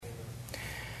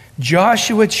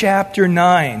Joshua chapter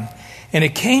 9. And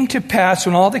it came to pass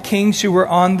when all the kings who were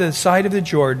on the side of the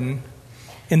Jordan,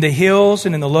 in the hills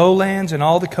and in the lowlands and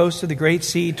all the coasts of the great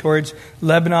sea towards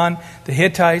Lebanon, the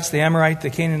Hittites, the Amorites, the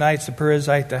Canaanites, the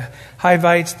Perizzites, the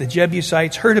Hivites, the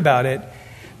Jebusites heard about it,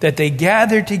 that they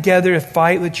gathered together to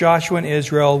fight with Joshua and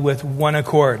Israel with one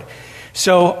accord.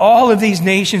 So all of these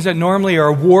nations that normally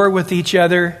are at war with each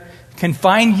other can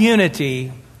find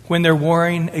unity when they're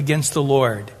warring against the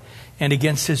Lord and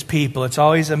against His people. It's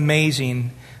always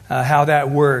amazing how that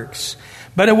works.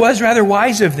 But it was rather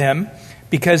wise of them,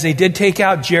 because they did take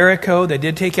out Jericho, they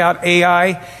did take out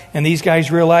Ai, and these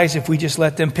guys realized if we just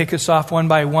let them pick us off one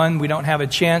by one, we don't have a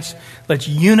chance. Let's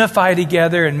unify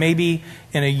together, and maybe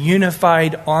in a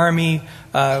unified army,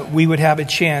 we would have a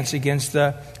chance against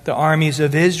the armies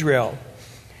of Israel.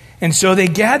 And so they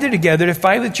gathered together to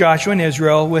fight with Joshua and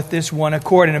Israel with this one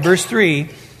accord. And in verse 3,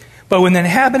 but when the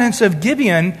inhabitants of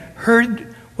Gibeon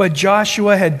heard what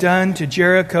Joshua had done to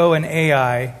Jericho and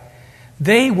Ai,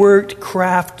 they worked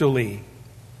craftily.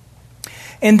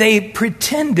 And they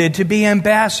pretended to be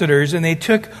ambassadors, and they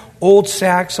took old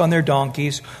sacks on their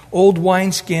donkeys, old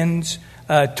wineskins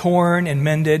torn and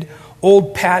mended,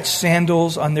 old patched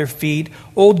sandals on their feet,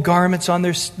 old garments on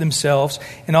themselves,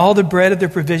 and all the bread of their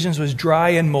provisions was dry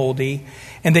and moldy.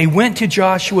 And they went to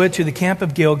Joshua to the camp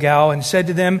of Gilgal and said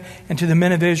to them and to the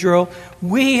men of Israel,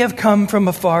 "We have come from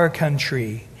a far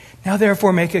country. Now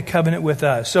therefore make a covenant with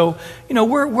us." So,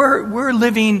 we're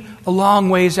living a long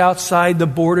ways outside the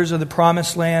borders of the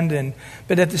promised land,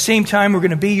 but at the same time we're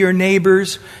going to be your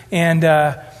neighbors,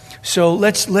 and so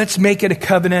let's make it a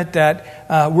covenant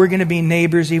that we're going to be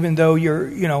neighbors, even though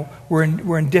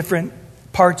we're in different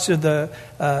parts of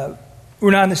we're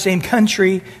not in the same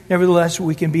country. Nevertheless,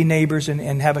 we can be neighbors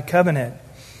and have a covenant.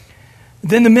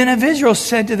 Then the men of Israel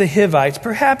said to the Hivites,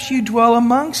 "Perhaps you dwell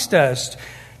amongst us.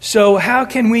 So how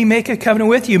can we make a covenant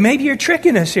with you? Maybe you're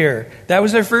tricking us here." That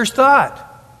was their first thought.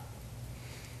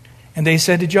 And they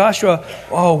said to Joshua,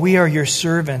 "Oh, we are your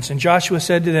servants." And Joshua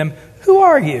said to them, "Who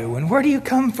are you and where do you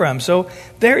come from?" So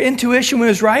their intuition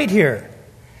was right here.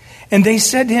 And they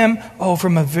said to him, "Oh,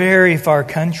 from a very far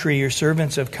country your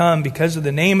servants have come because of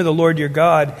the name of the Lord your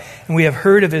God, and we have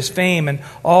heard of His fame and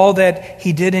all that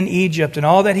He did in Egypt and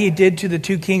all that He did to the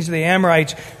two kings of the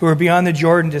Amorites who were beyond the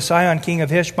Jordan, to Sihon king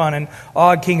of Heshbon and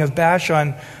Og king of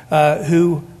Bashan,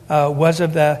 who was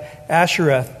of the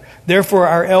Ashereth. Therefore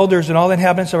our elders and all the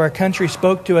inhabitants of our country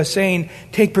spoke to us, saying,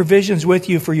 'Take provisions with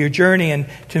you for your journey, and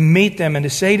to meet them, and to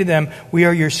say to them, we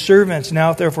are your servants.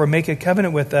 Now therefore make a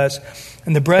covenant with us.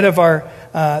 And the bread of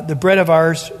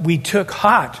ours we took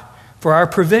hot for our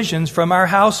provisions from our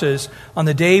houses on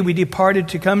the day we departed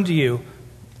to come to you.'"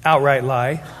 Outright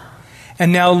lie.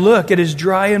 "And now look, it is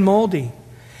dry and moldy.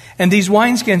 And these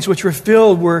wineskins which were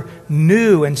filled were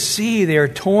new, and see, they are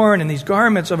torn. And these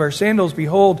garments of our sandals,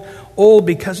 behold, old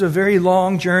because of a very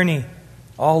long journey."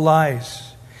 All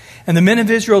lies. And the men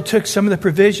of Israel took some of the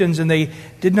provisions, and they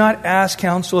did not ask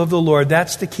counsel of the Lord.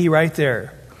 That's the key right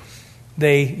there.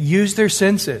 They used their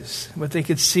senses, what they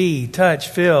could see, touch,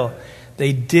 feel.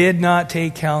 They did not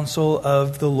take counsel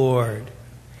of the Lord.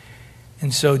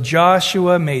 And so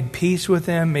Joshua made peace with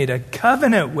them, made a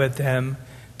covenant with them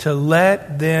to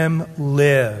let them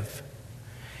live.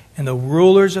 And the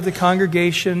rulers of the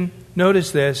congregation,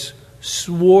 notice this,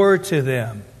 swore to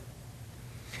them.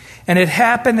 And it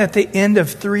happened at the end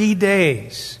of 3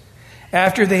 days,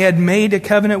 after they had made a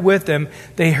covenant with them,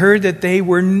 they heard that they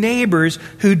were neighbors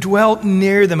who dwelt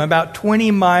near them, about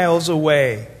 20 miles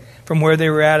away from where they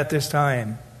were at this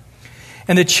time.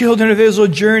 And the children of Israel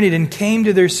journeyed and came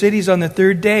to their cities on the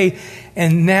 3rd day.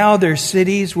 And now their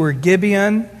cities were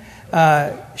Gibeon,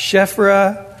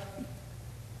 Shephirah,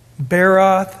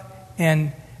 Beeroth,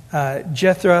 and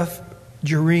Jethroth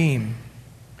Jearim.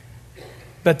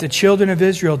 But the children of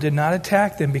Israel did not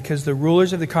attack them, because the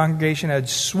rulers of the congregation had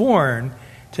sworn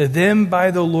to them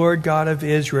by the Lord God of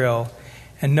Israel.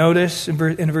 And notice in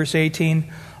verse 18,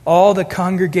 all the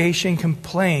congregation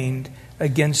complained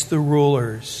against the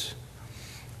rulers.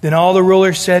 Then all the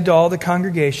rulers said to all the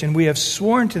congregation, "We have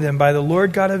sworn to them by the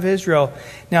Lord God of Israel.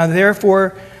 Now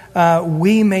therefore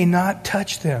we may not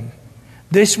touch them.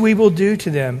 This we will do to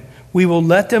them. We will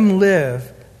let them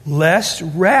live, lest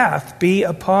wrath be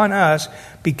upon us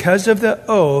because of the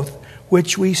oath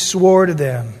which we swore to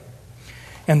them."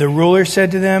 And the ruler said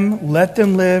to them, "Let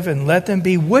them live, and let them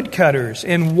be woodcutters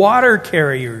and water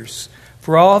carriers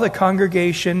for all the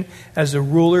congregation, as the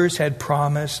rulers had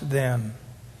promised them."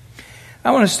 I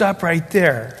want to stop right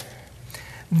there.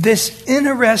 This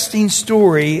interesting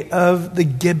story of the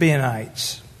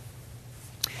Gibeonites.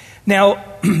 Now,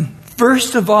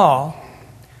 first of all,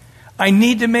 I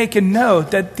need to make a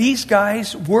note that these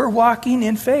guys were walking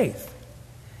in faith.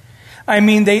 I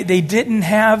mean, they didn't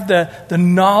have the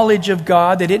knowledge of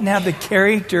God. They didn't have the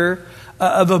character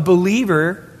of a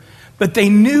believer, but they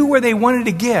knew where they wanted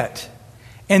to get.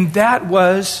 And that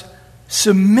was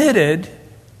submitted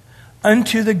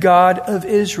unto the God of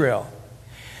Israel.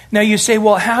 Now you say,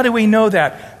 well, how do we know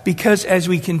that? Because as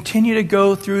we continue to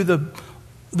go through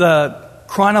the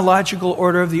chronological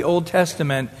order of the Old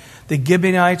Testament, the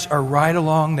Gibeonites are right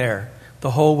along there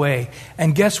the whole way.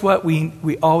 And guess what?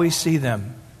 We always see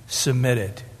them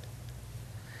submitted.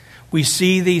 We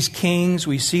see these kings,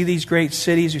 we see these great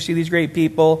cities, we see these great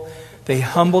people. They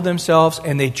humble themselves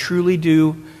and they truly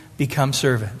do become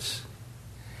servants.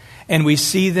 And we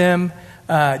see them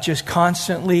just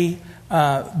constantly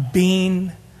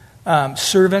being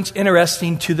servants,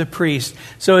 interesting to the priest.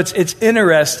 So it's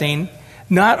interesting.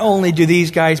 Not only do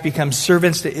these guys become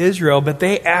servants to Israel, but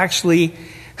they actually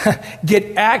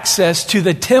get access to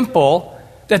the temple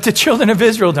that the children of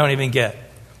Israel don't even get.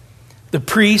 The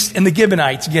priests and the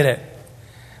Gibeonites get it.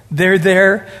 They're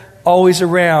there, always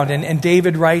around. And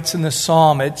David writes in the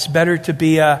psalm, it's better to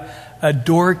be a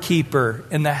doorkeeper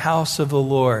in the house of the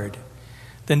Lord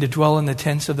than to dwell in the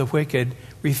tents of the wicked,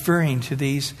 referring to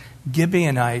these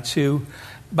Gibeonites who,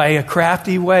 by a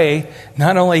crafty way,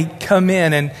 not only come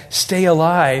in and stay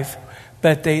alive,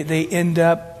 but they end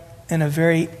up in a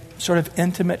very sort of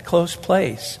intimate, close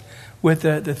place with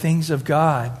the things of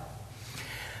God.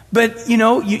 But,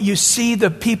 you see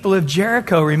the people of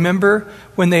Jericho. Remember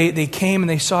when they came and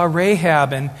they saw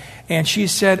Rahab and she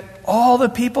said, all the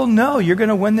people know you're going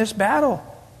to win this battle.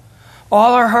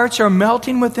 All our hearts are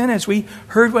melting within us. We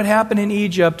heard what happened in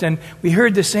Egypt, and we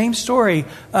heard the same story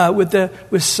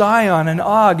with Sihon and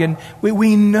Og. And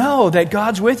we know that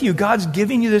God's with you. God's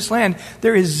giving you this land.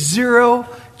 There is zero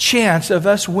chance of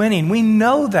us winning. We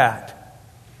know that.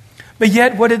 But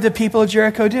yet, what did the people of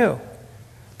Jericho do?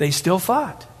 They still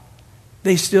fought.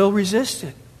 They still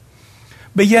resisted.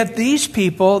 But yet these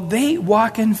people, they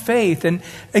walk in faith. And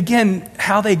again,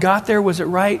 how they got there, was it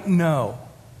right? No.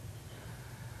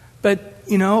 But,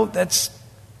 that's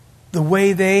the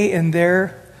way they and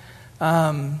their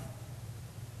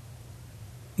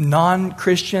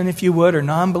non-Christian, if you would, or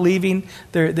non-believing,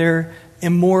 their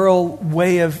immoral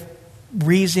way of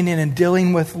reasoning and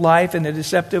dealing with life in a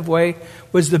deceptive way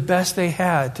was the best they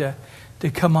had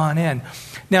to come on in.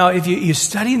 Now, if you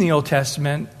study in the Old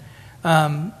Testament,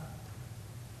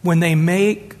 when they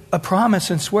make a promise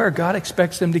and swear, God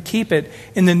expects them to keep it.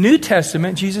 In the New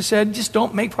Testament, Jesus said, just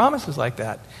don't make promises like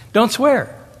that. Don't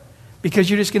swear, because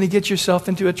you're just going to get yourself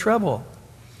into a trouble.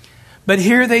 But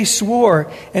here they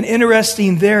swore, and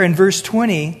interesting there in verse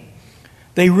 20,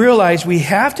 they realize we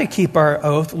have to keep our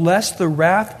oath lest the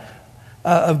wrath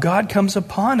of God comes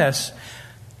upon us.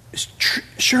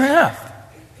 Sure enough,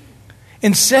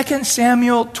 in 2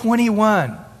 Samuel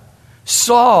 21,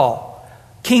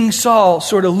 King Saul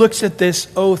sort of looks at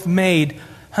this oath made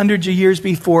hundreds of years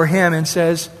before him and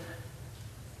says,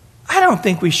 I don't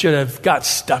think we should have got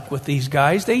stuck with these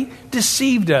guys. They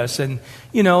deceived us and,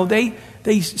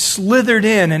 they slithered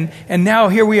in and now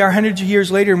here we are hundreds of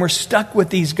years later and we're stuck with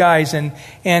these guys and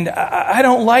I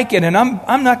don't like it and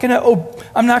I'm not going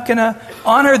to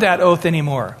honor that oath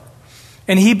anymore.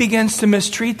 And he begins to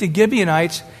mistreat the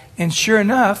Gibeonites, and sure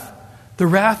enough, the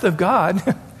wrath of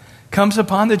God comes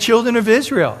upon the children of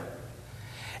Israel.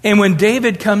 And when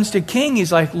David comes to king,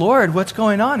 he's like, Lord, what's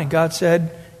going on? And God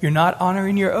said, you're not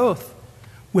honoring your oath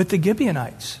with the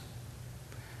Gibeonites.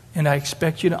 And I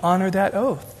expect you to honor that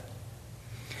oath.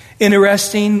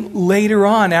 Interesting, later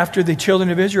on, after the children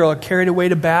of Israel are carried away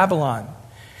to Babylon,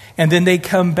 and then they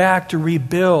come back to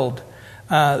rebuild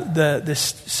the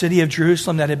city of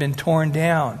Jerusalem that had been torn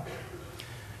down.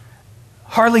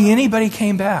 Hardly anybody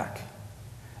came back.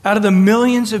 Out of the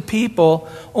millions of people,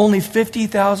 only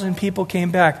 50,000 people came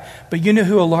back. But you know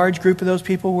who a large group of those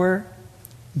people were?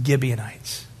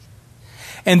 Gibeonites.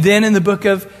 And then in the book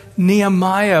of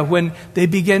Nehemiah, when they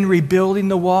begin rebuilding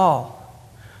the wall,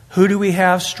 who do we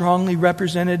have strongly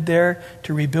represented there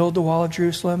to rebuild the wall of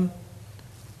Jerusalem?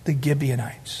 The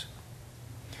Gibeonites.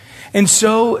 And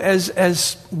so,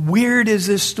 as weird as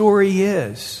this story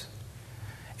is,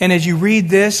 and as you read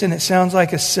this and it sounds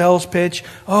like a sales pitch,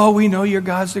 oh, we know your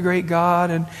God's the great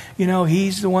God, and,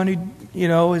 He's the one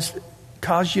who, has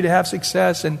caused you to have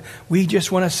success, and we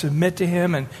just want to submit to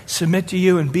Him and submit to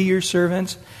you and be your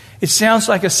servants. It sounds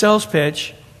like a sales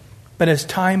pitch, but as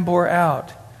time bore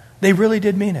out, they really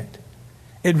did mean it.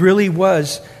 It really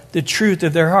was the truth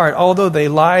of their heart. Although they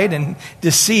lied and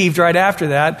deceived right after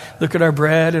that, look at our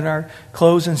bread and our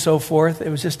clothes and so forth, it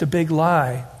was just a big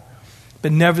lie.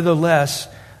 But nevertheless,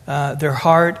 their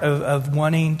heart of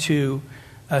wanting to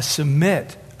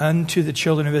submit unto the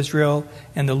children of Israel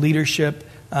and the leadership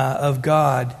of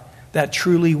God. That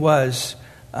truly was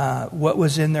what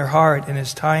was in their heart. And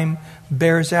as time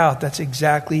bears out, that's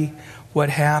exactly what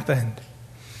happened.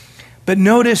 But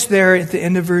notice there at the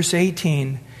end of verse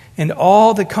 18, and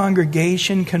all the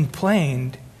congregation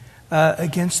complained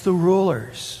against the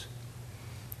rulers.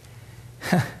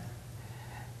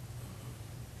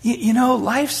 You know,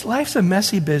 life's a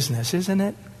messy business, isn't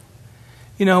it?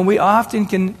 You know, we often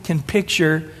can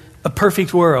picture a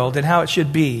perfect world and how it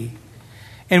should be.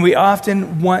 And we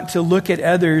often want to look at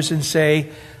others and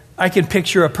say, I can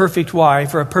picture a perfect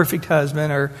wife or a perfect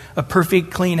husband or a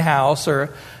perfect clean house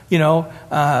or, you know,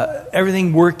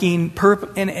 everything working.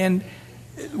 And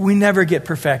we never get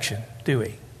perfection, do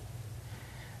we?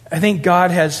 I think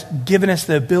God has given us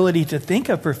the ability to think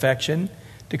of perfection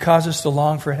to cause us to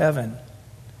long for heaven.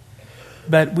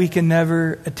 But we can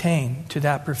never attain to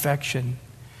that perfection.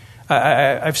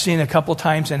 I've seen a couple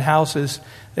times in houses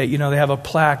that, you know, they have a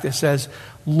plaque that says,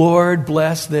 Lord,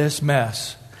 bless this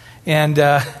mess. And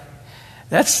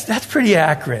that's pretty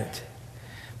accurate.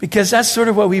 Because that's sort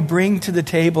of what we bring to the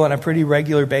table on a pretty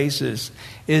regular basis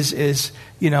is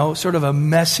you know, sort of a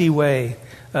messy way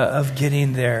of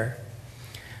getting there.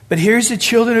 But here's the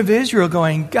children of Israel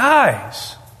going,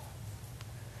 guys,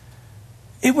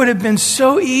 it would have been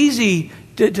so easy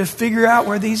to figure out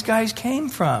where these guys came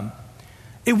from.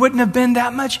 It wouldn't have been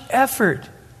that much effort.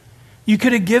 You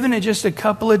could have given it just a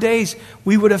couple of days.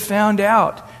 We would have found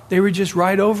out. They were just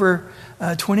right over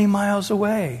 20 miles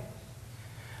away.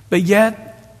 But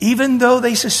yet, even though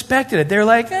they suspected it, they're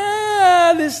like,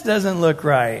 this doesn't look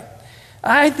right.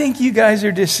 I think you guys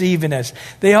are deceiving us.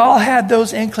 They all had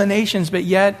those inclinations, but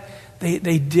yet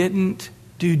they didn't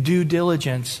do due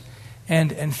diligence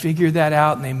and figure that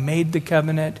out. And they made the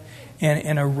covenant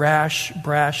in a rash,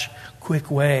 brash, quick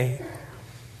way.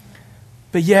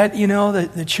 But yet, you know,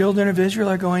 the children of Israel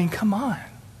are going, come on.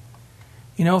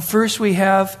 You know, first we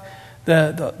have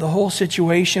the whole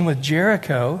situation with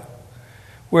Jericho,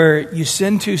 where you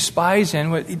send 2 spies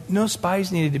in. No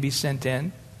spies needed to be sent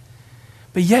in.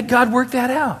 But yet God worked that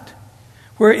out,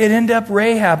 where it ended up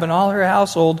Rahab and all her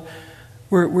household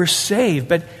were saved.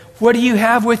 But what do you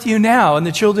have with you now in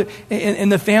the children, in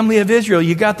the family of Israel?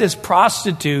 You got this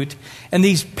prostitute and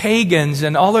these pagans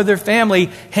and all of their family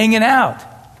hanging out.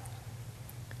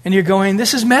 And you're going,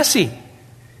 this is messy.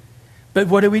 But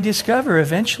what do we discover?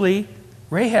 Eventually,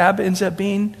 Rahab ends up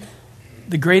being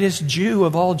the greatest Jew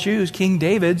of all Jews, King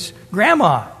David's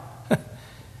grandma.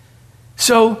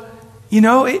 So, you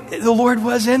know, the Lord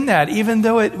was in that, even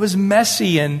though it was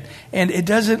messy and it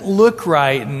doesn't look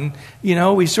right. And, you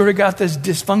know, we sort of got this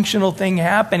dysfunctional thing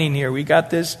happening here. We got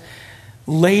this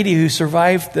lady who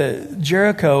survived the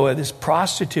Jericho, this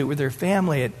prostitute with her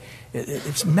family.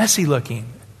 It's messy looking.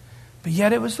 But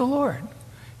yet it was the Lord.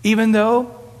 Even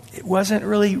though it wasn't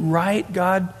really right,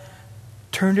 God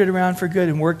turned it around for good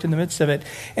and worked in the midst of it.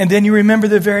 And then you remember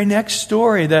the very next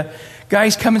story. The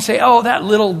guys come and say, oh, that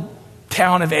little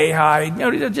town of Ai, you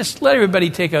know, just let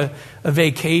everybody take a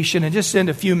vacation and just send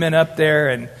a few men up there.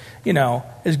 And, you know,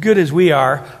 as good as we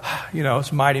are, you know,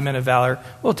 it's mighty men of valor.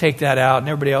 We'll take that out. And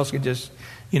everybody else can just,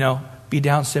 you know, be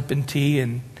down sipping tea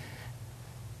and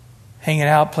hanging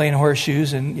out, playing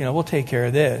horseshoes, and, you know, we'll take care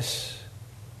of this.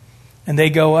 And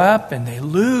they go up and they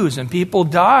lose and people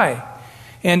die.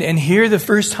 And here the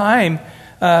first time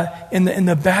in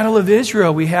the battle of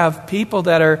Israel, we have people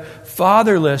that are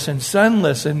fatherless and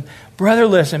sonless and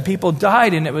brotherless, and people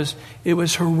died, and it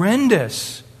was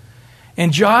horrendous.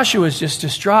 And Joshua was just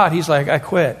distraught. He's like, I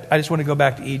quit. I just want to go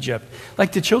back to Egypt.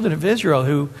 Like the children of Israel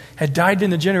who had died in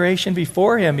the generation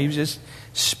before him. He was just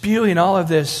spewing all of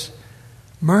this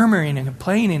murmuring and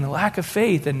complaining and lack of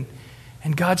faith. And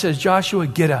God says, Joshua,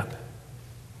 get up.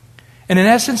 And in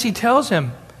essence, he tells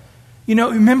him, you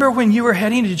know, remember when you were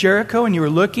heading to Jericho and you were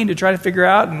looking to try to figure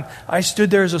out, and I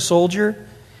stood there as a soldier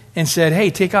and said,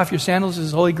 hey, take off your sandals, this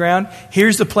is holy ground.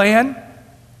 Here's the plan.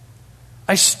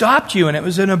 I stopped you, and it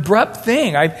was an abrupt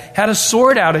thing. I had a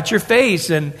sword out at your face,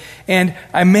 and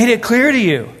I made it clear to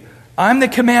you. I'm the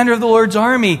commander of the Lord's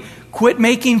army. Quit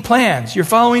making plans. You're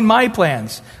following my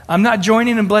plans. I'm not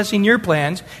joining and blessing your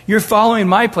plans. You're following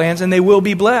my plans, and they will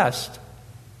be blessed.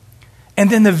 And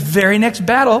then the very next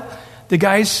battle, the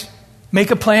guys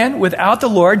make a plan without the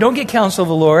Lord, don't get counsel of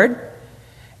the Lord,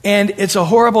 And it's a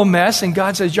horrible mess. And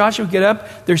God says, Joshua, get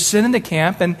up. There's sin in the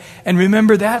camp. And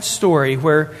remember that story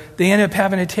where they end up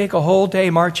having to take a whole day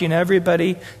marching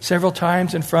everybody several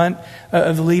times in front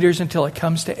of the leaders until it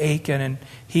comes to Achan. And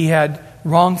he had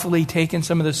wrongfully taken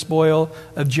some of the spoil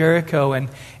of Jericho. And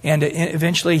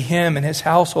eventually him and his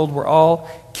household were all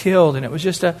killed. And it was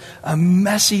just a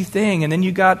messy thing. And then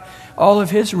you got all of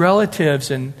his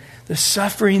relatives and the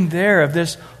suffering there of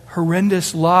this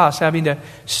horrendous loss, having to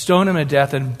stone him to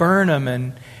death and burn him.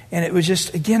 And it was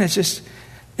just, again, it's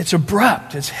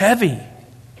abrupt, it's heavy.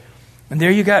 And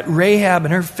there you got Rahab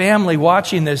and her family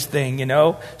watching this thing,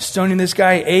 stoning this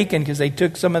guy Achan because they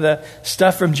took some of the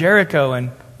stuff from Jericho.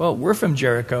 And, well, we're from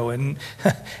Jericho. And,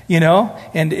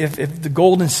 and if the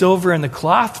gold and silver and the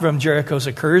cloth from Jericho is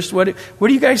accursed, what are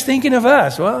you guys thinking of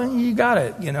us? Well, you got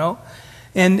it,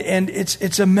 And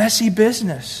it's a messy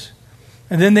business.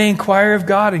 And then they inquire of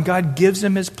God, and God gives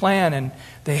them his plan, and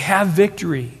they have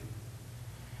victory.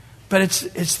 But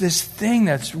it's this thing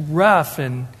that's rough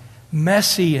and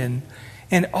messy, and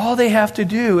all they have to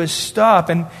do is stop.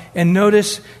 And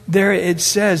notice there it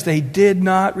says they did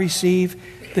not receive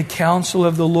the counsel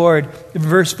of the Lord.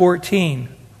 Verse 14,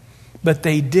 but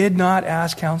they did not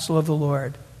ask counsel of the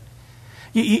Lord.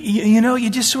 You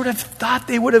just sort of thought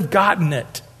they would have gotten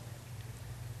it.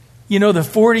 The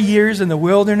 40 years in the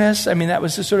wilderness, that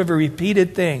was just sort of a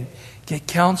repeated thing. Get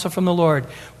counsel from the Lord.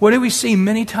 What do we see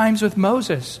many times with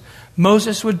Moses?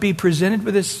 Moses would be presented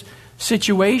with this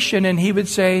situation and he would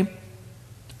say,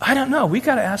 I don't know, we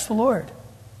got to ask the Lord.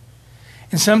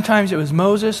 And sometimes it was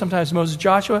Moses, sometimes Moses,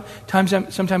 Joshua,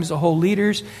 sometimes the whole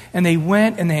leaders, and they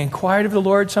went and they inquired of the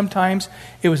Lord. Sometimes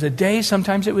it was a day,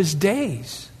 sometimes it was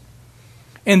days.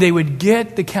 And they would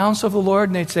get the counsel of the Lord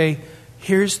and they'd say,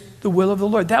 here's the will of the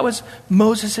Lord. That was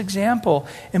Moses' example.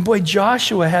 And boy,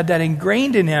 Joshua had that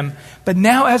ingrained in him. But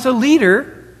now as a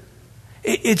leader,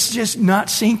 it's just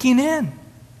not sinking in.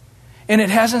 And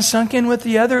it hasn't sunk in with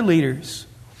the other leaders.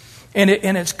 And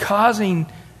it's causing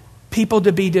people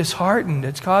to be disheartened.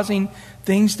 It's causing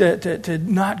things to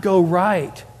not go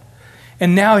right.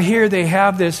 And now here they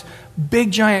have this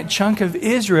big giant chunk of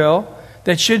Israel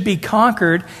that should be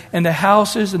conquered, and the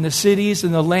houses and the cities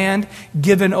and the land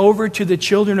given over to the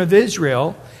children of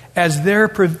Israel as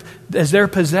their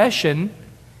possession,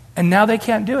 and now they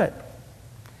can't do it.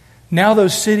 Now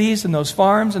those cities and those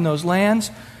farms and those lands,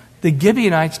 the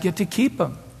Gibeonites get to keep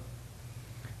them.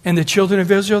 And the children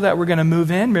of Israel that were going to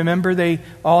move in, remember they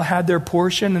all had their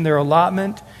portion and their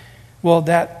allotment. Well,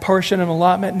 that portion and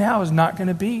allotment now is not going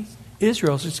to be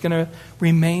Israel's. It's going to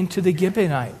remain to the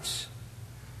Gibeonites.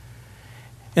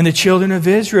 And the children of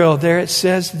Israel, there it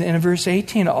says in verse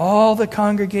 18, all the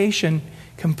congregation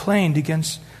complained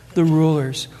against the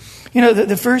rulers.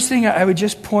 The first thing I would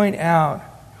just point out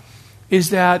is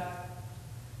that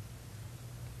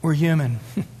we're human.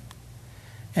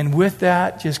 And with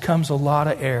that just comes a lot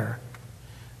of error,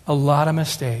 a lot of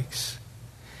mistakes.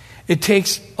 It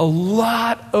takes a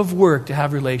lot of work to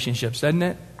have relationships, doesn't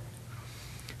it?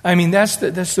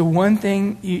 That's the one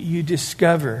thing you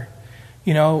discover.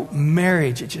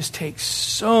 Marriage, it just takes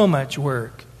so much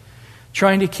work.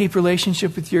 Trying to keep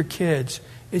relationship with your kids,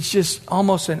 it's just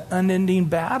almost an unending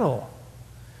battle.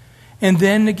 And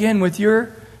then again with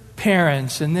your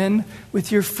parents, and then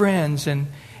with your friends. And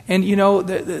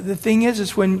the thing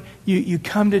is when you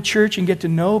come to church and get to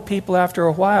know people after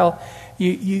a while,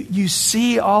 you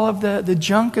see all of the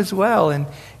junk as well. And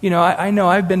I know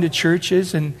I've been to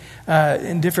churches and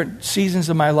in different seasons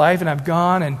of my life, and I've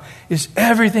gone, and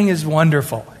everything is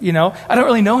wonderful. I don't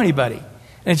really know anybody, and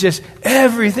it's just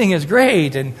everything is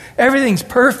great and everything's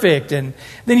perfect. And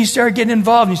then you start getting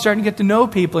involved and you start to get to know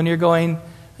people, and you're going,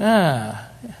 I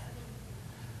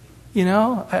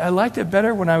liked it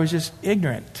better when I was just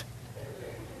ignorant.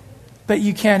 But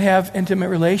you can't have intimate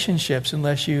relationships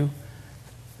unless you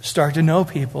start to know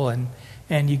people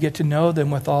and you get to know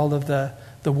them with all of the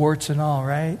warts and all,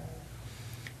 right?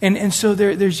 And so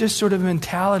there's just sort of a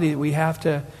mentality that we have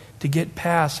to get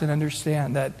past and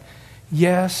understand that,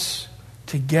 yes,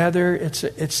 together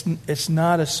it's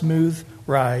not a smooth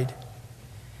ride.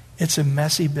 It's a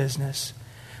messy business.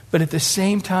 But at the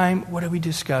same time, what do we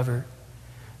discover?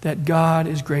 That God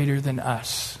is greater than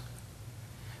us.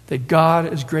 That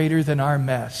God is greater than our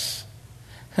mess.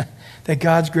 That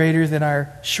God's greater than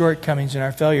our shortcomings and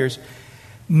our failures.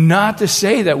 Not to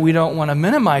say that we don't want to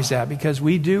minimize that, because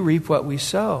we do reap what we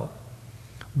sow.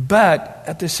 But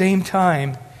at the same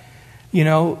time,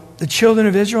 the children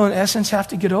of Israel in essence have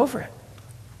to get over it.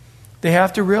 They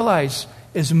have to realize,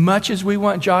 as much as we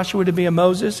want Joshua to be a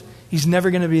Moses, he's never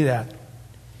going to be that.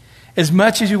 As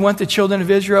much as we want the children of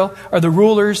Israel or the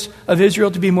rulers of Israel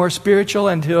to be more spiritual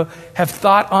and to have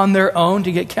thought on their own,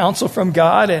 to get counsel from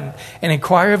God and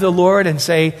inquire of the Lord and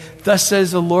say, thus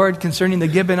says the Lord concerning the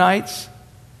Gibeonites,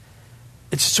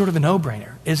 it's sort of a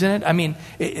no-brainer, isn't it? I mean,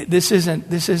 this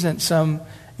isn't some,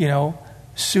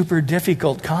 super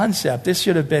difficult concept. This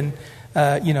should have been,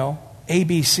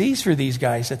 ABCs for these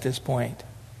guys at this point.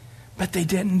 But they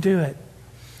didn't do it.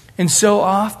 And so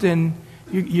often,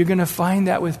 you're going to find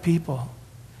that with people.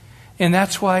 And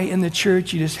that's why in the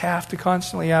church you just have to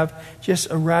constantly have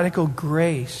just a radical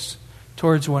grace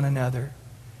towards one another.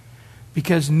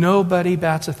 Because nobody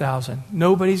bats 1,000.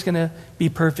 Nobody's going to be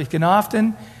perfect. And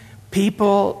often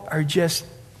people are just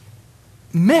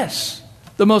miss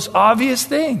the most obvious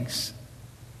things.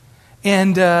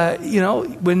 And,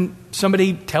 when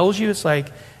somebody tells you, it's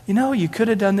like, you could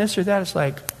have done this or that. It's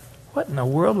like, what in the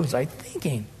world was I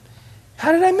thinking?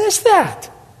 How did I miss that?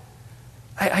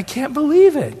 I can't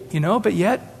believe it, but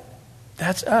yet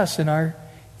that's us in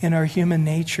our human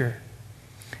nature.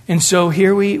 And so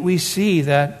here we see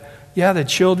that, the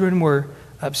children were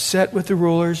upset with the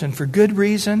rulers and for good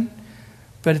reason,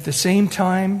 but at the same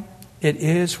time, it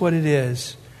is what it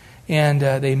is. And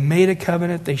they made a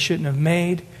covenant they shouldn't have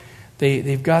made.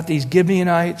 They've got these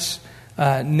Gibeonites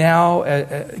now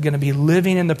going to be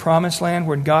living in the promised land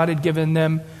where God had given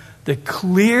them the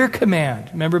clear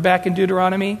command. Remember back in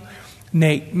Deuteronomy?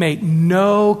 Make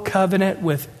no covenant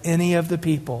with any of the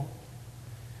people.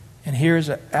 And here's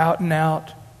an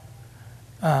out-and-out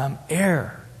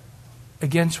error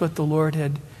against what the Lord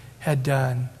had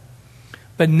done.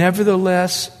 But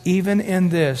nevertheless, even in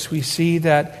this, we see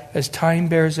that as time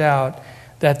bears out,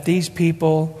 that these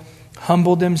people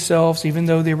humbled themselves, even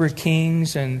though they were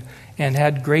kings and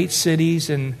had great cities,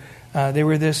 and they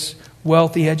were this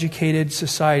wealthy, educated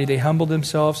society. They humbled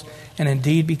themselves and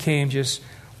indeed became just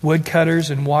woodcutters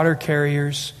and water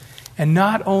carriers. And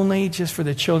not only just for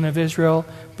the children of Israel,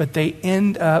 but they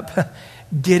end up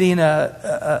getting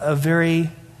a very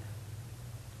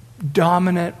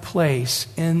dominant place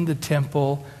in the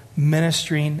temple,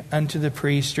 ministering unto the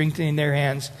priests, strengthening their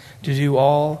hands to do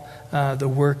all the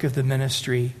work of the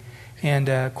ministry.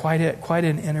 And quite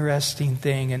an interesting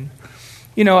thing. And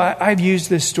I've used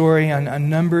this story on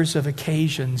numbers of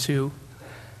occasions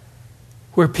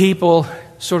where people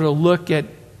sort of look at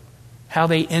how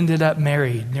they ended up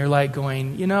married. And they're like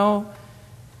going,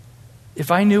 if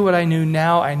I knew what I knew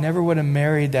now, I never would have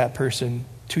married that person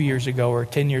 2 years ago or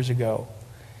 10 years ago.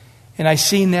 And I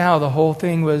see now the whole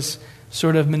thing was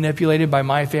sort of manipulated by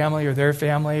my family or their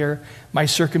family or my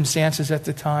circumstances at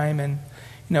the time. And,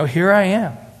 here I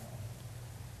am.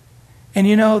 And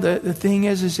the thing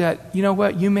is that,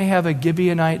 you may have a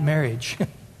Gibeonite marriage.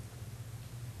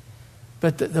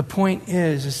 But the point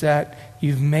is that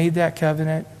you've made that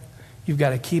covenant. You've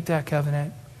got to keep that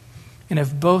covenant. And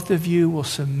if both of you will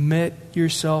submit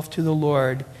yourself to the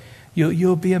Lord,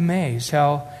 you'll be amazed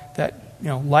how that,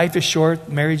 life is short.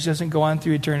 Marriage doesn't go on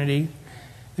through eternity.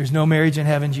 There's no marriage in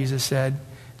heaven, Jesus said.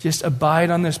 Just abide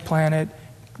on this planet,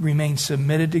 remain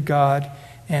submitted to God,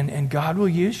 and God will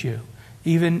use you.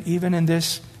 Even in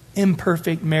this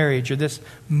imperfect marriage or this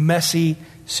messy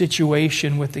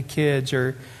situation with the kids,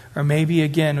 or maybe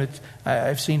again,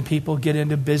 I've seen people get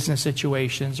into business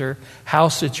situations or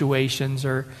house situations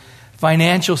or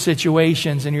financial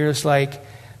situations, and you're just like,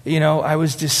 I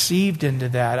was deceived into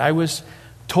that. I was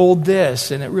told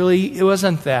this, and it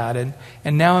wasn't that, and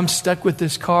now I'm stuck with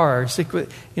this car. Stuck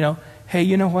with, hey,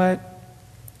 you know what?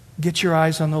 Get your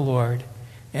eyes on the Lord,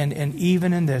 and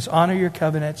even in this, honor your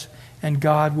covenants. And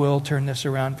God will turn this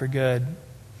around for good.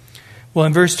 Well,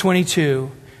 in verse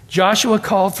 22, Joshua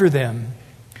called for them,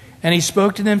 and he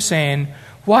spoke to them, saying,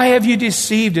 why have you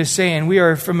deceived us, saying, we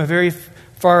are from a very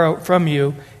far from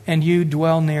you, and you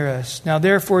dwell near us? Now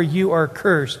therefore you are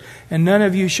cursed, and none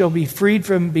of you shall be freed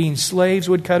from being slaves,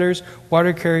 woodcutters,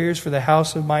 water carriers for the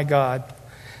house of my God.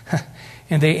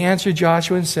 And they answered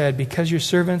Joshua and said, because your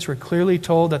servants were clearly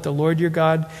told that the Lord your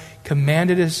God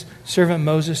commanded his servant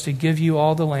Moses to give you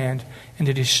all the land and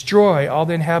to destroy all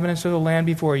the inhabitants of the land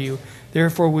before you,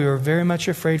 therefore we were very much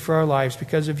afraid for our lives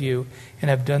because of you and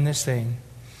have done this thing.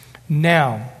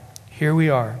 Now, here we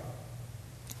are,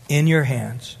 in your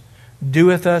hands. Do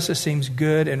with us as seems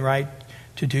good and right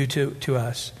to do to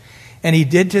us. And he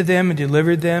did to them and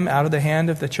delivered them out of the hand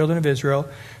of the children of Israel,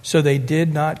 so they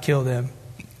did not kill them.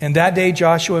 And that day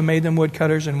Joshua made them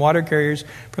woodcutters and water carriers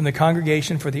from the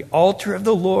congregation for the altar of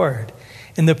the Lord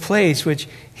in the place which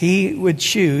he would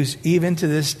choose even to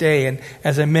this day. And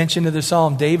as I mentioned in the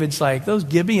Psalm, David's like, those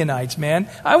Gibeonites, man,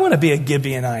 I want to be a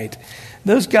Gibeonite.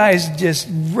 Those guys just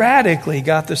radically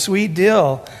got the sweet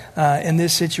deal in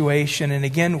this situation. And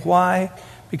again, why?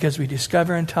 Because we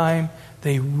discover in time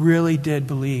they really did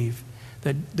believe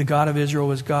that the God of Israel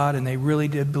was God, and they really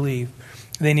did believe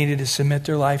they needed to submit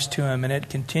their lives to Him, and it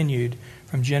continued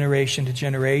from generation to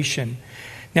generation.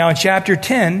 Now in chapter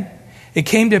 10, it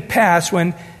came to pass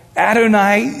when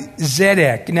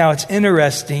Adoni-Zedek, now it's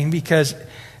interesting because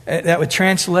that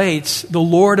translates the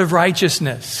Lord of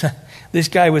righteousness. This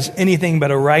guy was anything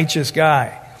but a righteous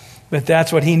guy, but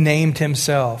that's what he named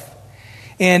himself.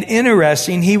 And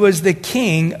interesting, he was the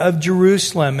king of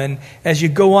Jerusalem. And as you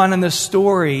go on in the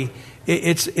story,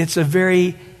 it's a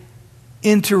very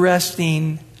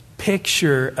interesting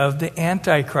picture of the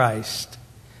Antichrist,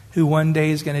 who one day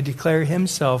is going to declare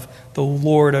himself the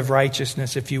Lord of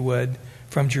righteousness, if you would,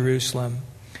 from Jerusalem.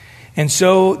 And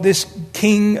so this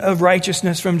king of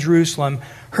righteousness from Jerusalem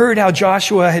heard how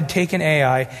Joshua had taken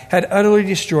Ai, had utterly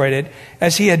destroyed it,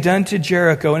 as he had done to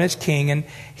Jericho and its king, and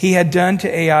he had done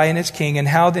to Ai and its king, and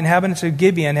how the inhabitants of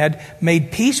Gibeon had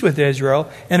made peace with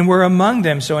Israel and were among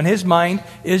them. So in his mind,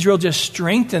 Israel just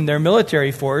strengthened their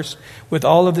military force with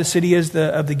all of the cities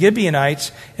of the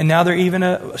Gibeonites, and now they're even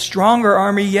a stronger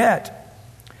army yet.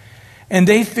 And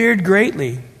they feared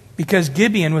greatly, because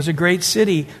Gibeon was a great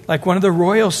city, like one of the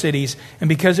royal cities, and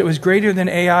because it was greater than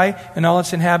Ai, and all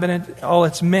its inhabitants, all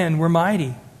its men were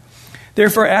mighty.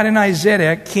 Therefore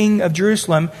Adoni-Zedek, king of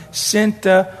Jerusalem, sent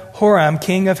Horam,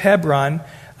 king of Hebron,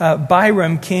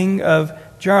 Byram, king of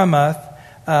Jarmuth,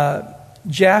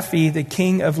 Japhi, the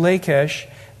king of Lachish,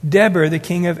 Deber, the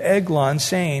king of Eglon,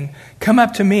 saying, "Come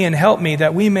up to me and help me,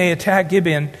 that we may attack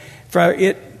Gibeon, for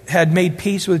it had made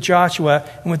peace with Joshua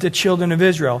and with the children of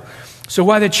Israel." So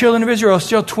while the children of Israel are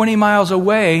still 20 miles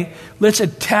away, let's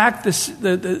attack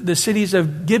the cities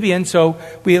of Gibeon, so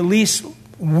we at least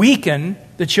weaken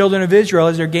the children of Israel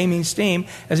as they're gaining steam.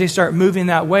 As they start moving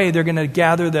that way, they're going to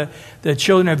gather the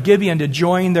children of Gibeon to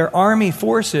join their army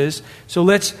forces. So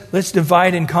let's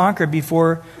divide and conquer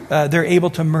before they're able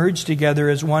to merge together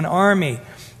as one army.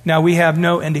 Now, we have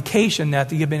no indication that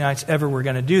the Gibeonites ever were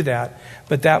going to do that,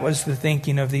 but that was the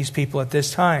thinking of these people at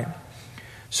this time.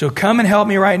 So come and help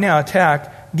me right now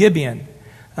attack Gibeon.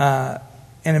 And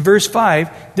in verse 5,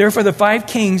 therefore the 5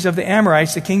 kings of the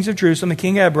Amorites, the kings of Jerusalem, the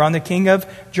king of Hebron, the king of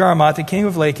Jarmuth, the king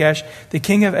of Lachish, the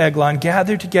king of Eglon,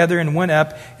 gathered together and went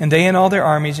up, and they and all their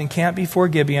armies encamped before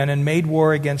Gibeon and made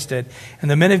war against it.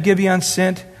 And the men of Gibeon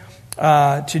sent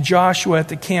to Joshua at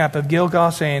the camp of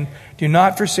Gilgal, saying, "Do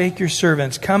not forsake your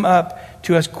servants. Come up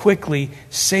to us quickly.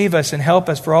 Save us and help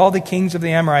us, for all the kings of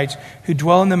the Amorites who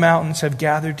dwell in the mountains have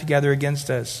gathered together against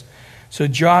us." So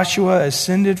Joshua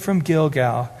ascended from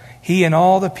Gilgal, he and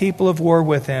all the people of war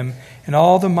with him, and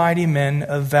all the mighty men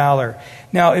of valor.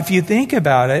 Now, if you think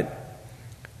about it,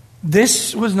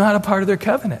 this was not a part of their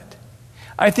covenant.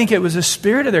 I think it was a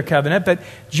spirit of their covenant, but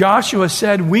Joshua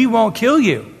said, "We won't kill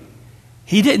you."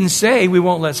 He didn't say, "We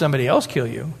won't let somebody else kill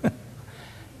you."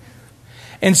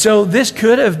 And so this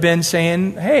could have been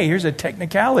saying, "Hey, here's a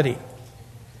technicality.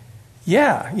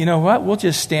 Yeah, you know what? We'll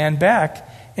just stand back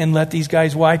and let these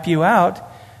guys wipe you out.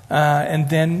 And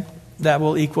then that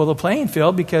will equal the playing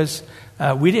field because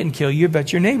we didn't kill you,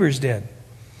 but your neighbors did."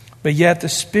 But yet the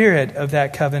spirit of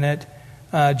that covenant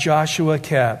Joshua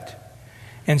kept.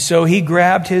 And so he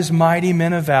grabbed his mighty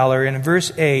men of valor. And in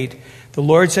verse 8, the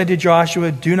Lord said to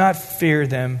Joshua, "Do not fear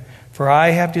them, for I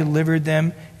have delivered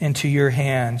them into your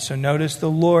hand." So notice the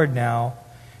Lord now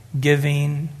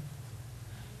giving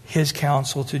his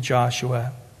counsel to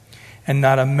Joshua. "And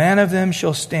not a man of them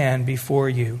shall stand before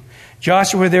you."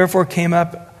 Joshua therefore came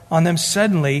up on them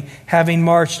suddenly, having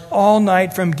marched all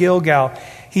night from Gilgal.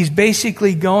 He's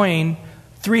basically going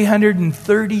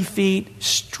 330 feet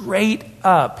straight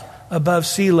up above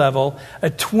sea level, a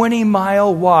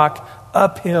 20-mile walk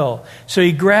uphill. So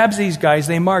he grabs these guys.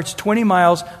 They march 20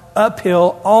 miles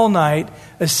uphill all night,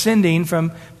 ascending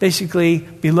from basically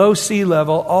below sea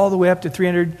level all the way up to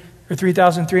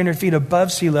 3,300 feet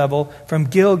above sea level from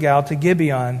Gilgal to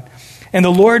Gibeon. And the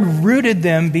Lord routed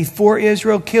them before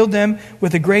Israel, killed them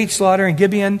with a great slaughter. And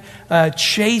Gibeon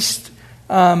chased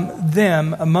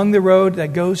them among the road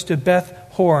that goes to Beth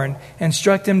Horon and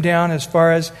struck them down as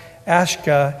far as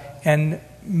Ashka and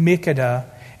Mikkedah.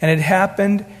 And it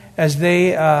happened as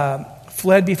they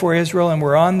fled before Israel and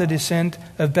were on the descent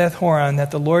of Beth Horon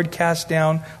that the Lord cast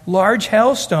down large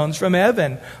hailstones from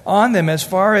heaven on them as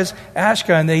far as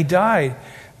Ashka, and they died.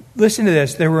 Listen to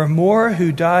this. There were more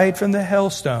who died from the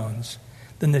hailstones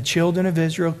than the children of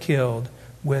Israel killed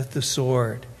with the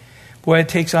sword. Boy, it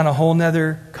takes on a whole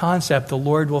nother concept. The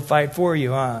Lord will fight for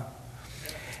you, huh?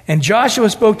 And Joshua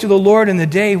spoke to the Lord in the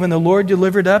day when the Lord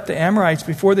delivered up the Amorites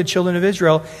before the children of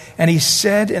Israel. And he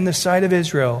said in the sight of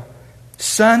Israel,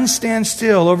 sun, stand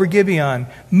still over Gibeon,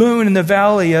 moon in the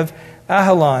valley of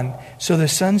Ajalon. So the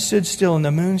sun stood still and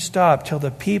the moon stopped till the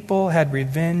people had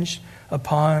revenged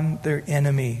upon their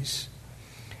enemies.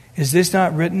 Is this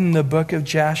not written in the book of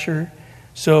Jasher?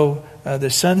 So the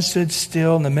sun stood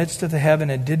still in the midst of the heaven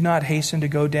and did not hasten to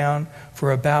go down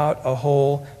for about a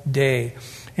whole day.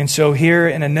 And so here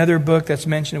in another book that's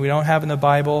mentioned, we don't have in the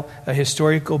Bible, a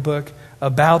historical book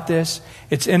about this.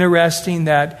 It's interesting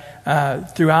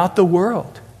that throughout the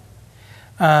world,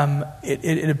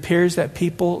 it appears that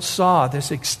people saw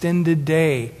this extended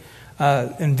day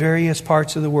in various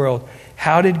parts of the world.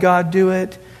 How did God do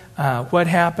it? What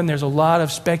happened? There's a lot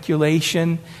of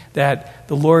speculation that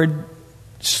the Lord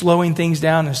slowing things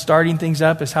down and starting things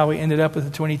up is how we ended up with the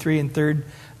 23 and third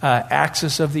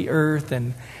axis of the earth,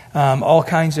 and all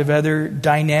kinds of other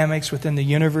dynamics within the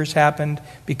universe happened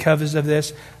because of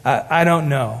this. I don't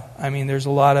know. I mean, there's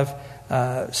a lot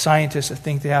of scientists that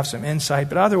think they have some insight,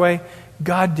 but either way,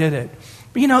 God did it.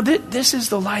 But this is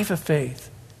the life of faith.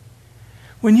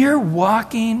 When you're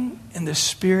walking in the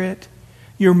Spirit,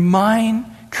 your mind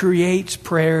creates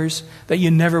prayers that you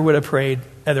never would have prayed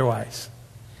otherwise.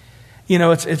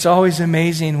 It's always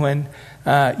amazing when,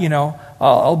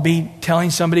 I'll be telling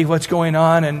somebody what's going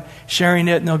on and sharing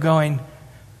it, and they'll going,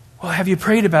 well, have you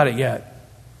prayed about it yet?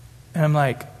 And I'm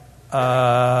like,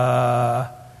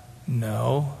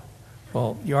 no.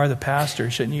 Well, you are the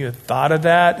pastor. Shouldn't you have thought of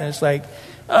that? And it's like,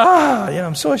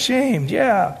 I'm so ashamed.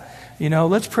 Yeah.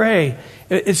 Let's pray.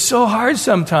 It's so hard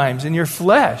sometimes in your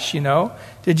flesh, to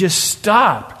just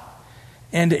stop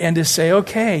and to say,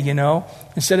 okay,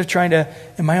 instead of trying to,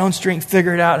 in my own strength,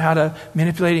 figure it out how to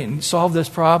manipulate it and solve this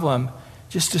problem,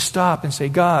 just to stop and say,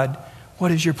 God,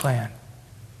 what is your plan?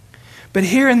 But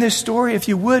here in this story, if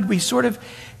you would, we sort of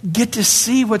get to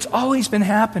see what's always been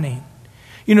happening.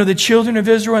 The children of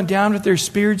Israel went down with their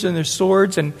spears and their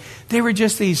swords, and they were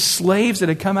just these slaves that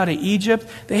had come out of Egypt.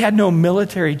 They had no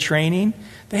military training.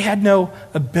 They had no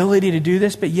ability to do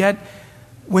this, but yet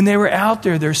when they were out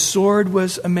there, their sword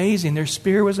was amazing. Their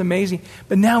spear was amazing.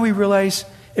 But now we realize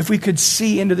if we could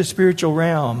see into the spiritual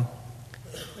realm,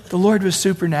 the Lord was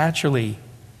supernaturally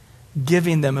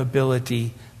giving them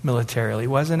ability militarily,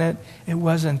 wasn't it? It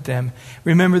wasn't them.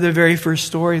 Remember the very first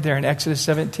story there in Exodus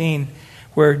 17,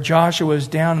 where Joshua was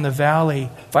down in the valley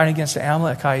fighting against the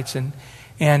Amalekites,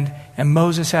 and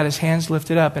Moses had his hands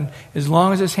lifted up. And as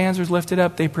long as his hands were lifted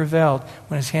up, they prevailed.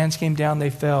 When his hands came down,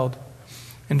 they fell.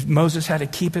 And Moses had to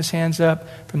keep his hands up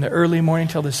from the early morning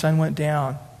till the sun went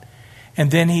down.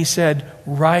 And then he said,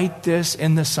 write this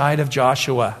in the sight of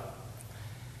Joshua.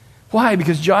 Why?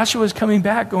 Because Joshua was coming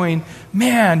back going,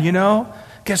 man,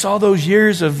 guess all those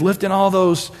years of lifting all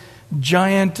those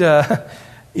giant,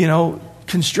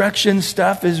 construction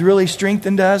stuff has really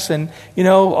strengthened us. And,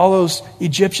 all those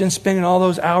Egyptians spending all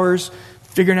those hours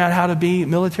figuring out how to be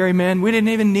military men. We didn't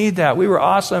even need that. We were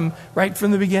awesome right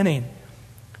from the beginning.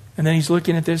 And then he's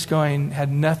looking at this going,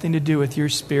 had nothing to do with your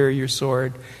spear, your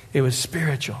sword. It was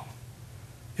spiritual.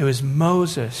 It was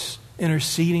Moses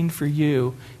interceding for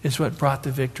you is what brought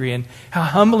the victory. And how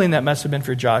humbling that must have been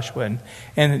for Joshua.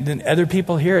 And then other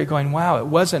people hear it going, wow, it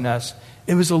wasn't us.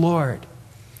 It was the Lord.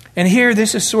 And here,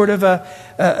 this is sort of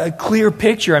a clear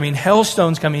picture. I mean,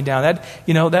 hailstones coming down.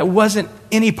 That wasn't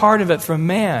any part of it from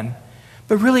man.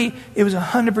 But really, it was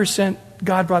 100%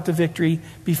 God brought the victory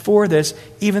before this,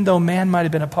 even though man might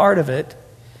have been a part of it.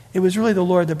 It was really the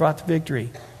Lord that brought the victory.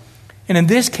 And in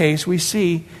this case, we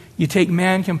see you take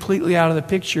man completely out of the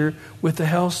picture with the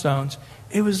hailstones.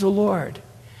 It was the Lord.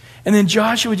 And then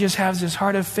Joshua just has this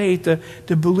heart of faith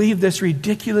to believe this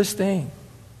ridiculous thing.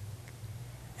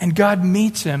 And God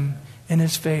meets him in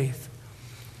his faith.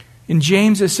 In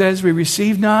James it says, we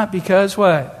receive not because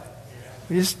what?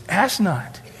 We just ask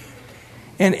not.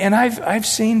 And I've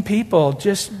seen people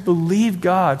just believe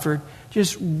God for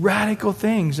just radical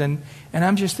things. And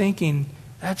I'm just thinking,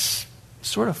 that's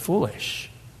sort of foolish.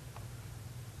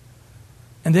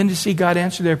 And then to see God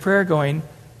answer their prayer going,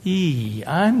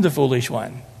 I'm the foolish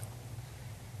one.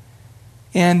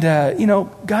 And,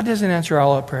 God doesn't answer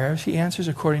all our prayers. He answers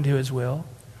according to his will.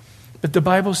 But the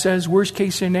Bible says, worst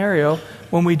case scenario,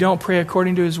 when we don't pray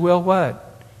according to his will,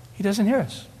 what? He doesn't hear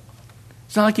us.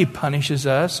 It's not like he punishes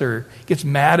us or gets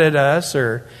mad at us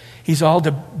or he's all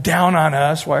down on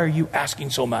us. Why are you asking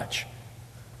so much?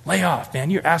 Lay off, man.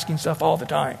 You're asking stuff all the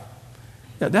time.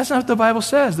 No, that's not what the Bible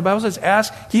says. The Bible says,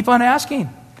 ask, keep on asking.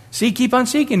 Seek, keep on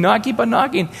seeking. Knock, keep on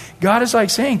knocking. God is like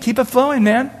saying, keep it flowing,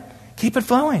 man. Keep it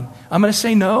flowing. I'm going to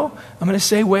say no. I'm going to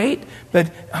say wait. But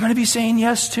I'm going to be saying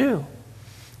yes too.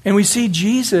 And we see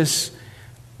Jesus,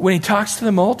 when he talks to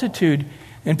the multitude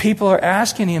and people are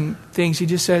asking him things, he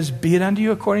just says, be it unto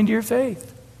you according to your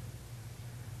faith.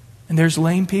 And there's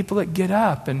lame people that get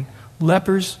up, and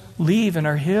lepers leave and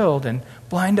are healed, and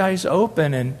blind eyes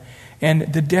open,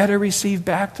 and the dead are received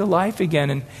back to life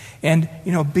again. And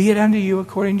be it unto you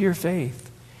according to your faith.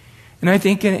 And I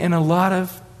think in a lot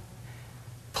of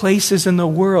places in the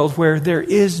world where there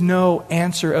is no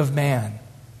answer of man,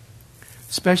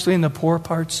 especially in the poor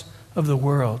parts of the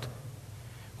world,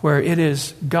 where it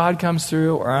is God comes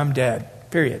through or I'm dead,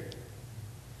 period.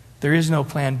 There is no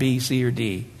plan B, C, or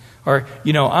D. Or,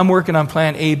 I'm working on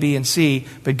plan A, B, and C,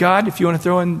 but God, if you want to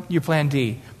throw in your plan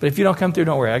D. But if you don't come through,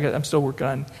 don't worry. I'm still working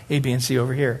on A, B, and C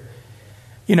over here.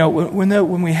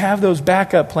 When we have those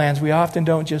backup plans, we often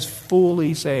don't just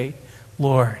fully say,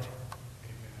 Lord.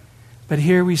 But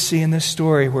here we see in this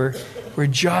story where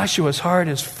Joshua's heart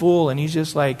is full, and he's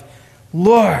just like,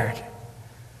 Lord,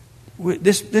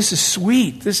 this is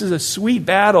sweet. This is a sweet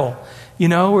battle.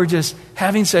 We're just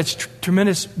having such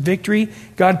tremendous victory.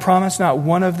 God promised not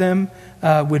one of them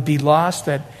would be lost.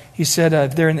 That he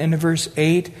said there in verse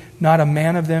 8, not a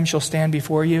man of them shall stand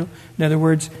before you. In other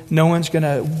words, no one's going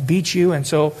to beat you. And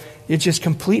so it's just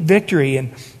complete victory.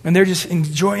 And they're just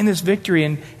enjoying this victory.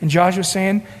 And Joshua's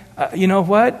saying, you know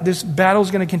what? This battle's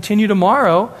going to continue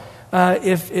tomorrow.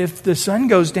 If the sun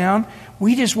goes down,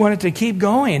 we just want it to keep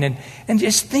going. And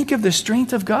just think of the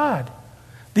strength of God.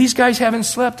 These guys haven't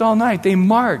slept all night. They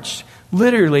marched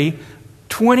literally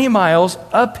 20 miles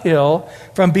uphill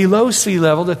from below sea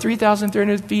level to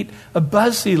 3,300 feet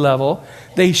above sea level.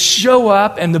 They show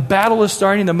up, and the battle is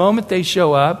starting the moment they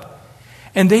show up.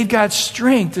 And they've got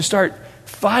strength to start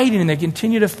fighting, and they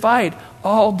continue to fight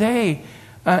all day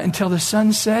until the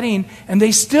sun's setting. And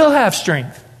they still have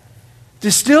strength. They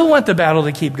still want the battle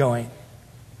to keep going.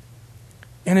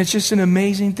 And it's just an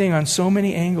amazing thing on so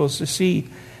many angles to see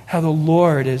how the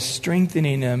Lord is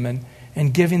strengthening them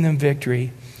and giving them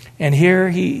victory. And here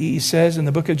he says in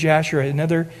the book of Jasher,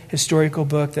 another historical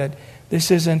book, that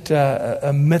this isn't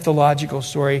a mythological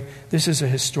story. This is a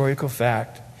historical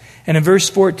fact. And in verse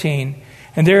 14,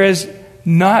 and there has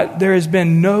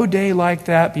been no day like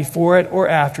that before it or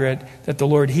after it, that the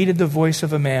Lord heeded the voice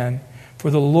of a man,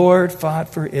 for the Lord fought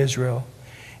for Israel.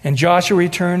 And Joshua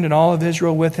returned, and all of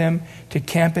Israel with him, to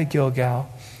camp at Gilgal.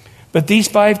 But these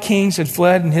 5 kings had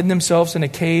fled and hidden themselves in a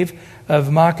cave of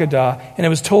Makkedah. And it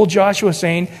was told Joshua,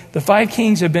 saying, the 5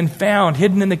 kings have been found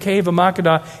hidden in the cave of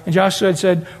Makkedah. And Joshua had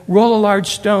said, roll a large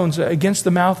stones against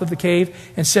the mouth of the cave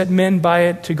and set men by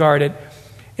it to guard it.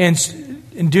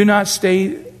 And do not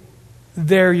stay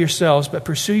there yourselves, but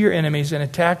pursue your enemies and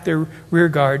attack their rear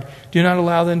guard. Do not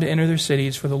allow them to enter their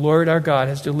cities, for the Lord our God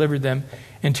has delivered them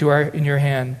in your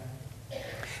hand.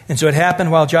 And so it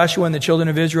happened while Joshua and the children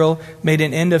of Israel made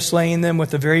an end of slaying them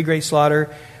with a very great slaughter,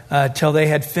 till they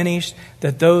had finished,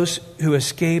 that those who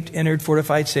escaped entered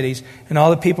fortified cities. And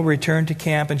all the people returned to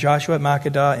camp, and Joshua at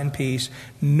Makkedah in peace.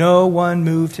 No one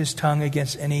moved his tongue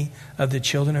against any of the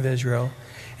children of Israel.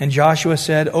 And Joshua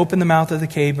said, open the mouth of the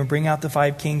cave and bring out the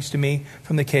 5 kings to me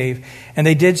from the cave. And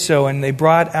they did so, and they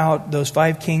brought out those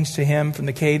 5 kings to him from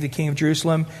the cave, the king of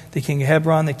Jerusalem, the king of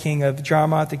Hebron, the king of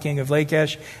Jarmuth, the king of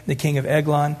Lachish, the king of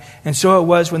Eglon. And so it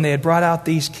was, when they had brought out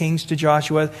these kings to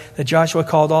Joshua, that Joshua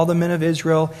called all the men of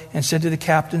Israel and said to the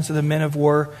captains of the men of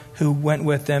war who went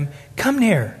with them, come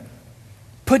near,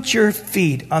 put your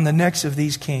feet on the necks of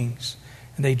these kings.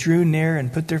 And they drew near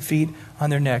and put their feet on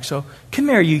their necks. So come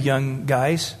here, you young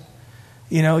guys.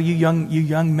 You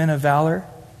young men of valor.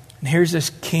 And here's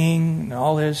this king and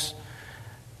all his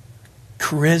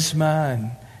charisma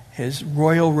and his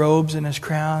royal robes and his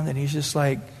crown. And he's just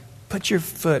like, put your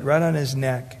foot right on his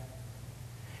neck.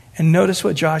 And notice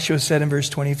what Joshua said in verse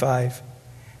 25.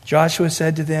 Joshua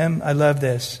said to them, I love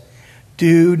this.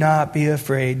 Do not be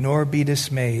afraid, nor be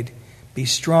dismayed. Be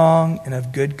strong and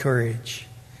of good courage.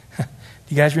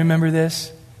 Do you guys remember this?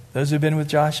 Those who have been with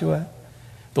Joshua?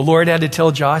 The Lord had to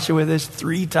tell Joshua this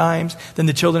 3 times. Then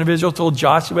the children of Israel told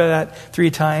Joshua that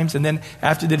 3 times. And then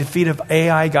after the defeat of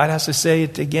Ai, God has to say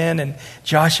it again. And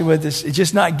Joshua is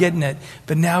just not getting it.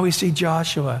 But now we see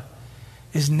Joshua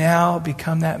is now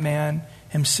become that man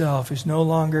himself, who's no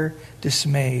longer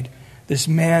dismayed. This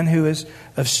man who is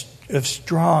of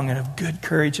strong and of good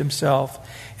courage himself.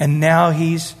 And now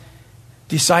he's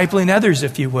discipling others,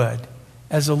 if you would,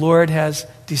 as the Lord has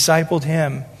discipled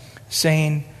him,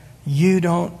 saying, you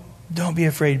don't be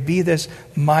afraid. Be this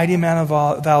mighty man of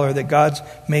valor that God's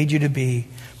made you to be.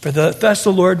 For thus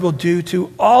the Lord will do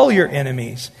to all your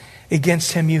enemies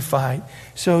against him you fight.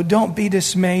 So don't be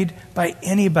dismayed by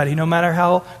anybody, no matter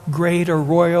how great or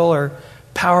royal or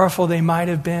powerful they might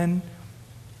have been.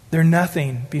 They're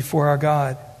nothing before our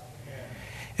God.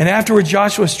 And afterwards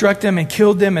Joshua struck them and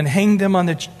killed them and hanged them on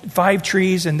the 5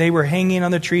 trees, and they were hanging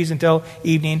on the trees until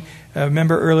evening.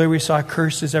 Remember earlier we saw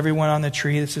cursed is everyone on the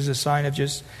tree. This is a sign of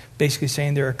just basically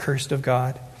saying they're accursed of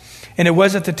God. And it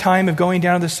was at the time of going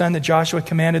down of the sun that Joshua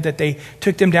commanded that they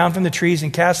took them down from the trees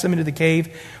and cast them into the cave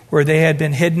where they had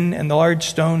been hidden, and the large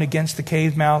stone against the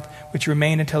cave mouth, which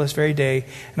remained until this very day.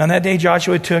 And on that day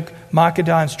Joshua took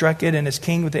Makkedah and struck it and its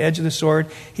king with the edge of the sword.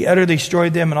 He utterly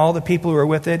destroyed them and all the people who were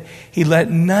with it. He let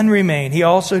none remain. He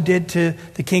also did to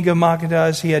the king of Makkedah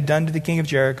as he had done to the king of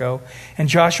Jericho. And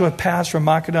Joshua passed from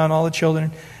Makkedah and all the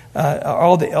children,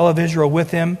 all of Israel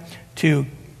with him to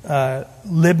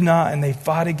Libnah, and they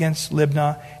fought against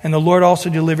Libnah. And the Lord also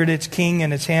delivered its king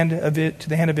and its hand of it to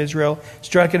the hand of Israel,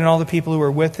 struck it, and all the people who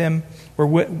were with him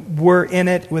were in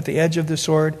it with the edge of the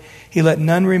sword. He let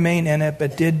none remain in it,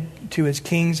 but did to his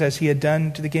kings as he had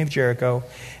done to the king of Jericho.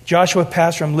 Joshua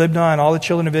passed from Libnah, and all the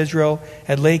children of Israel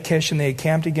at Lachish, and they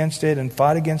camped against it and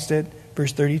fought against it.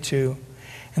 Verse 32.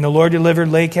 And the Lord delivered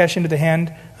Lachish into the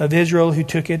hand of Israel, who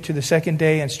took it to the second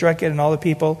day and struck it and all the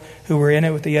people who were in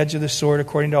it with the edge of the sword,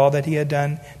 according to all that he had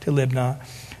done to Libnah.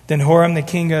 Then Horam, the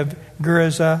king of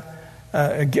Gezer,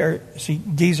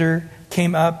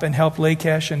 came up and helped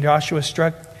Lachish, and Joshua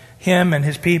struck him and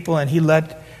his people, and he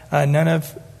let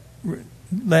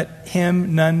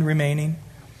none remaining.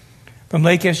 From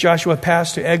Lachish Joshua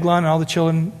passed to Eglon, and all the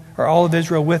children, or all of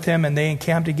Israel with him, and they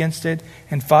encamped against it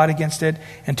and fought against it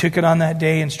and took it on that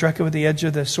day and struck it with the edge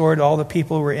of the sword. All the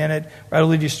people who were in it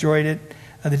utterly destroyed it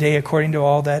the day according to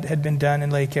all that had been done in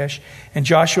Lachish. And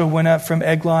Joshua went up from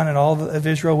Eglon and all of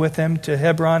Israel with him to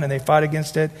Hebron, and they fought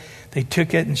against it. They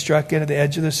took it and struck it at the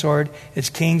edge of the sword, its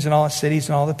kings and all its cities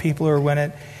and all the people who were in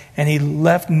it. And he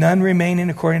left none remaining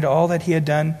according to all that he had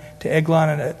done to Eglon,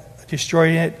 and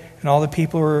destroyed it and all the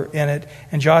people were in it.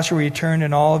 And Joshua returned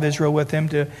and all of Israel with him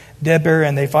to Debir,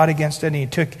 and they fought against it. And he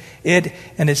took it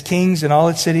and its kings and all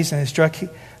its cities, and he struck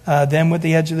them with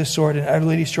the edge of the sword, and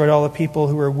utterly destroyed all the people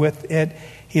who were with it.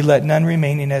 He let none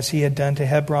remaining, as he had done to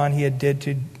Hebron, he had did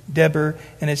to Debir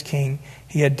and its king.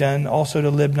 He had done also to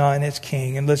Libnah and its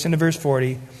king. And listen to verse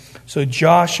 40. So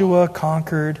Joshua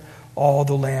conquered all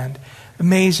the land.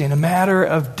 Amazing. A matter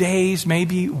of days,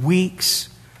 maybe weeks,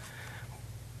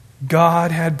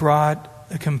 God had brought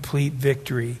a complete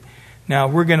victory. Now,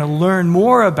 we're going to learn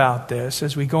more about this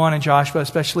as we go on in Joshua,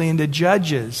 especially into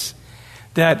Judges,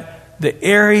 that the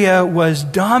area was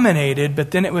dominated,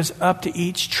 but then it was up to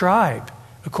each tribe,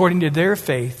 according to their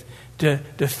faith, to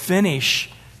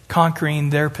finish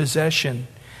conquering their possession.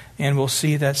 And we'll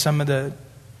see that some of the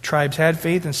tribes had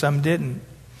faith and some didn't.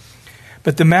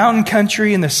 But the mountain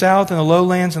country in the south and the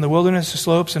lowlands and the wilderness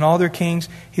slopes and all their kings,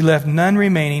 he left none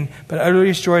remaining, but utterly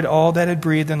destroyed all that had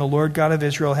breathed and the Lord God of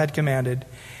Israel had commanded.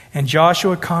 And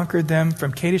Joshua conquered them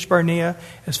from Kadesh Barnea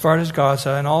as far as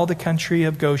Gaza, and all the country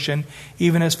of Goshen,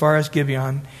 even as far as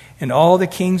Gibeon, and all the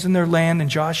kings in their land. And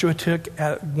Joshua took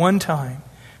at one time,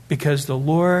 because the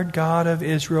Lord God of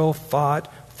Israel fought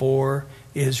for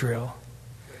Israel.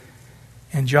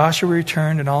 And Joshua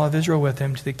returned and all of Israel with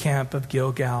him to the camp of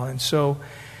Gilgal. And so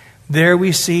there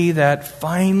we see that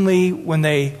finally when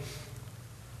they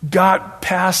got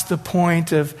past the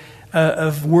point of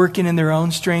working in their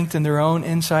own strength and their own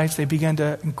insights, they began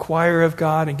to inquire of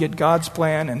God and get God's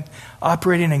plan and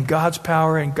operating in God's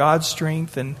power and God's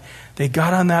strength. And they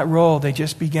got on that roll. They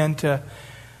just began to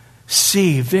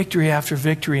see victory after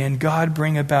victory and God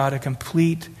bring about a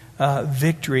complete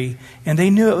victory. And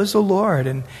they knew it was the Lord.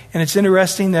 And it's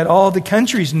interesting that all the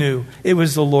countries knew it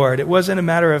was the Lord. It wasn't a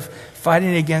matter of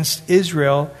fighting against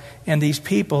Israel and these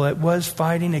people. It was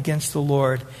fighting against the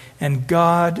Lord. And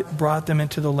God brought them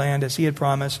into the land as he had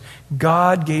promised.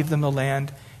 God gave them the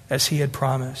land as he had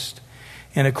promised.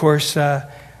 And of course,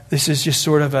 this is just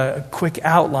sort of a quick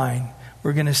outline.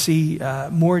 We're going to see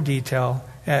more detail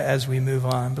as we move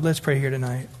on. But let's pray here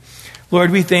tonight.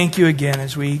 Lord, we thank you again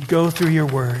as we go through your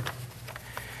word,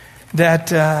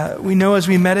 that we know as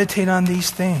we meditate on these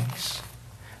things,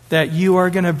 that you are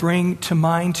going to bring to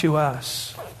mind to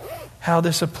us how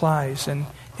this applies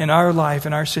in our life,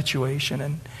 in our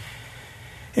situation.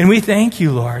 And we thank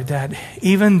you, Lord, that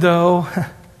even though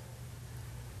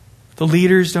the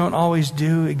leaders don't always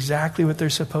do exactly what they're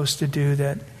supposed to do,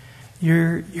 that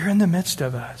you're in the midst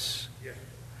of us.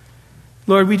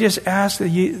 Lord, we just ask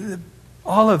that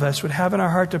all of us would have in our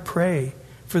heart to pray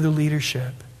for the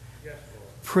leadership.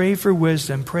 Pray for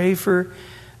wisdom. Pray for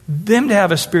them to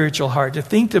have a spiritual heart, to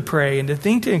think to pray and to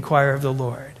think to inquire of the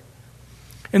Lord.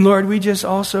 And Lord, we just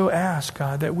also ask,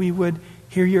 God, that we would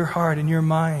hear your heart and your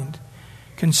mind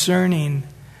concerning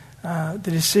the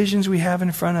decisions we have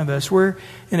in front of us. We're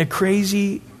in a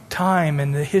crazy time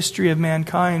in the history of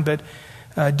mankind, but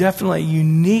definitely a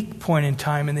unique point in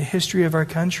time in the history of our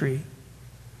country.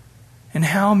 And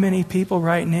how many people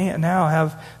right now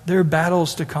have their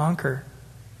battles to conquer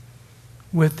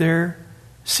with their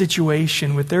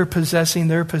situation, with their possessing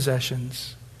their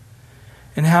possessions.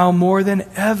 And how more than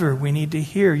ever we need to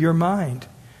hear your mind.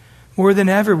 More than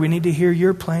ever we need to hear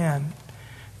your plan.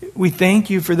 We thank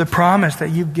you for the promise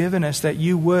that you've given us, that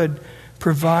you would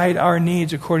provide our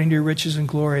needs according to your riches and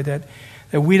glory, that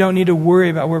we don't need to worry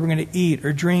about where we're going to eat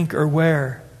or drink or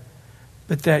where,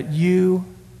 but that you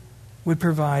would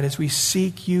provide as we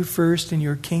seek you first in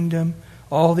your kingdom.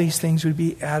 All these things would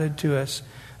be added to us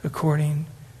according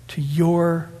to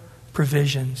your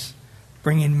provisions.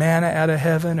 Bringing manna out of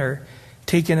heaven, or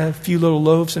taking a few little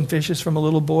loaves and fishes from a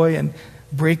little boy and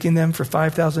breaking them for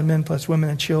 5,000 men plus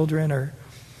women and children, or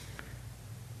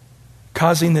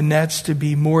causing the nets to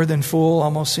be more than full,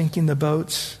 almost sinking the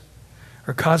boats,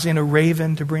 or causing a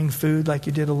raven to bring food like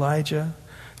you did Elijah.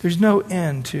 There's no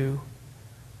end to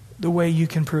the way you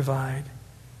can provide.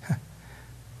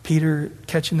 Peter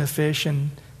catching the fish and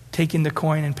taking the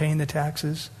coin and paying the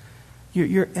taxes.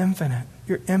 You're infinite.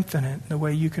 You're infinite in the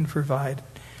way you can provide.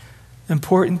 The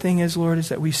important thing is, Lord, is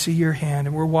that we see your hand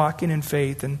and we're walking in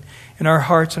faith, and our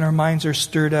hearts and our minds are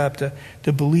stirred up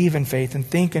to believe in faith and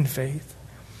think in faith.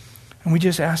 And we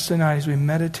just ask tonight, as we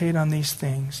meditate on these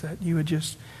things, that you would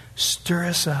just stir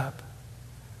us up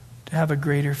to have a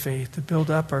greater faith, to build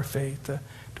up our faith,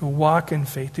 to walk in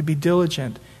faith, to be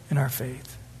diligent in our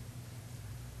faith.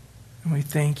 And we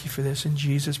thank you for this in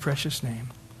Jesus' precious name.